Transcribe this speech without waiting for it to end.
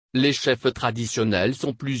Les chefs traditionnels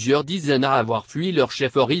sont plusieurs dizaines à avoir fui leur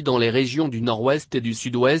chefferie dans les régions du nord-ouest et du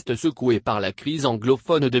sud-ouest secouées par la crise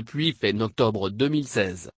anglophone depuis fin octobre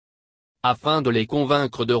 2016. Afin de les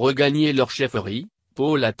convaincre de regagner leur chefferie,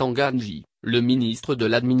 Paul Atanganji, le ministre de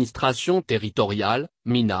l'administration territoriale,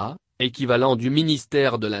 MINA, équivalent du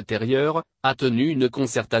ministère de l'Intérieur, a tenu une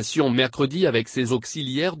concertation mercredi avec ses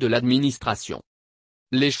auxiliaires de l'administration.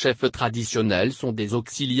 Les chefs traditionnels sont des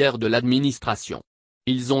auxiliaires de l'administration.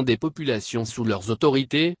 Ils ont des populations sous leurs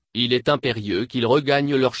autorités, il est impérieux qu'ils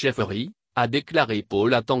regagnent leur chefferie, a déclaré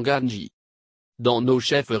Paul Atanganji. Dans nos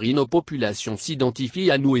chefferies, nos populations s'identifient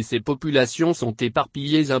à nous et ces populations sont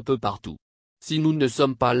éparpillées un peu partout. Si nous ne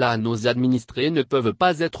sommes pas là, nos administrés ne peuvent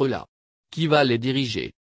pas être là. Qui va les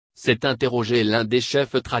diriger? S'est interrogé l'un des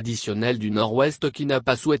chefs traditionnels du Nord-Ouest qui n'a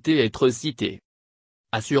pas souhaité être cité.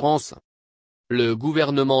 Assurance. Le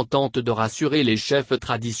gouvernement tente de rassurer les chefs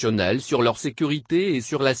traditionnels sur leur sécurité et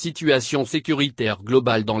sur la situation sécuritaire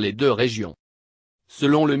globale dans les deux régions.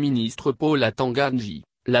 Selon le ministre Paul Atanganji,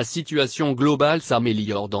 la situation globale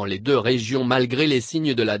s'améliore dans les deux régions malgré les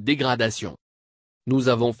signes de la dégradation. Nous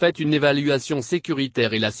avons fait une évaluation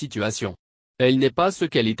sécuritaire et la situation. Elle n'est pas ce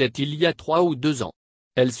qu'elle était il y a 3 ou 2 ans.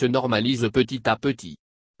 Elle se normalise petit à petit.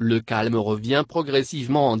 Le calme revient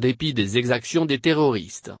progressivement en dépit des exactions des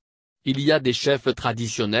terroristes. Il y a des chefs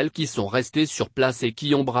traditionnels qui sont restés sur place et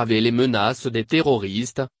qui ont bravé les menaces des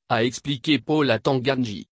terroristes, a expliqué Paul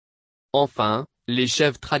Atanganji. Enfin, les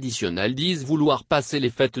chefs traditionnels disent vouloir passer les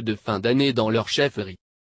fêtes de fin d'année dans leur chefferie.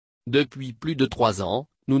 Depuis plus de 3 ans,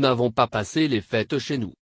 nous n'avons pas passé les fêtes chez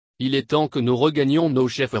nous. Il est temps que nous regagnions nos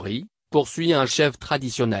chefferies, poursuit un chef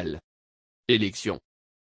traditionnel. Élection.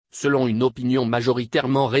 Selon une opinion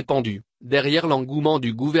majoritairement répandue, derrière l'engouement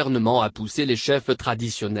du gouvernement à pousser les chefs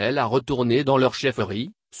traditionnels à retourner dans leur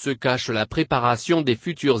chefferie, se cache la préparation des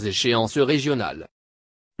futures échéances régionales.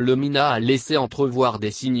 Le MINA a laissé entrevoir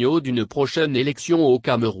des signaux d'une prochaine élection au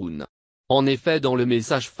Cameroun. En effet, dans le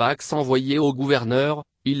message fax envoyé au gouverneur,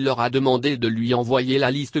 il leur a demandé de lui envoyer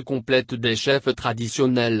la liste complète des chefs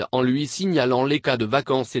traditionnels en lui signalant les cas de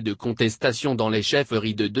vacances et de contestation dans les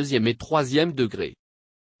chefferies de 2e et 3e degré.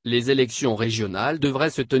 Les élections régionales devraient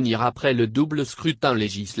se tenir après le double scrutin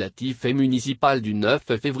législatif et municipal du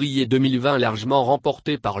 9 février 2020 largement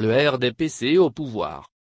remporté par le RDPC au pouvoir.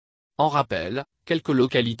 En rappel, quelques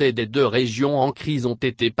localités des deux régions en crise ont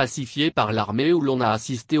été pacifiées par l'armée où l'on a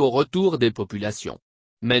assisté au retour des populations.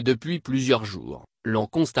 Mais depuis plusieurs jours, l'on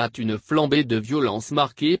constate une flambée de violence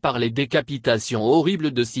marquée par les décapitations horribles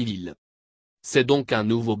de civils. C'est donc un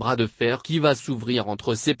nouveau bras de fer qui va s'ouvrir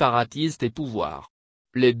entre séparatistes et pouvoir.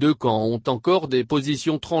 Les deux camps ont encore des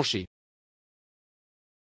positions tranchées.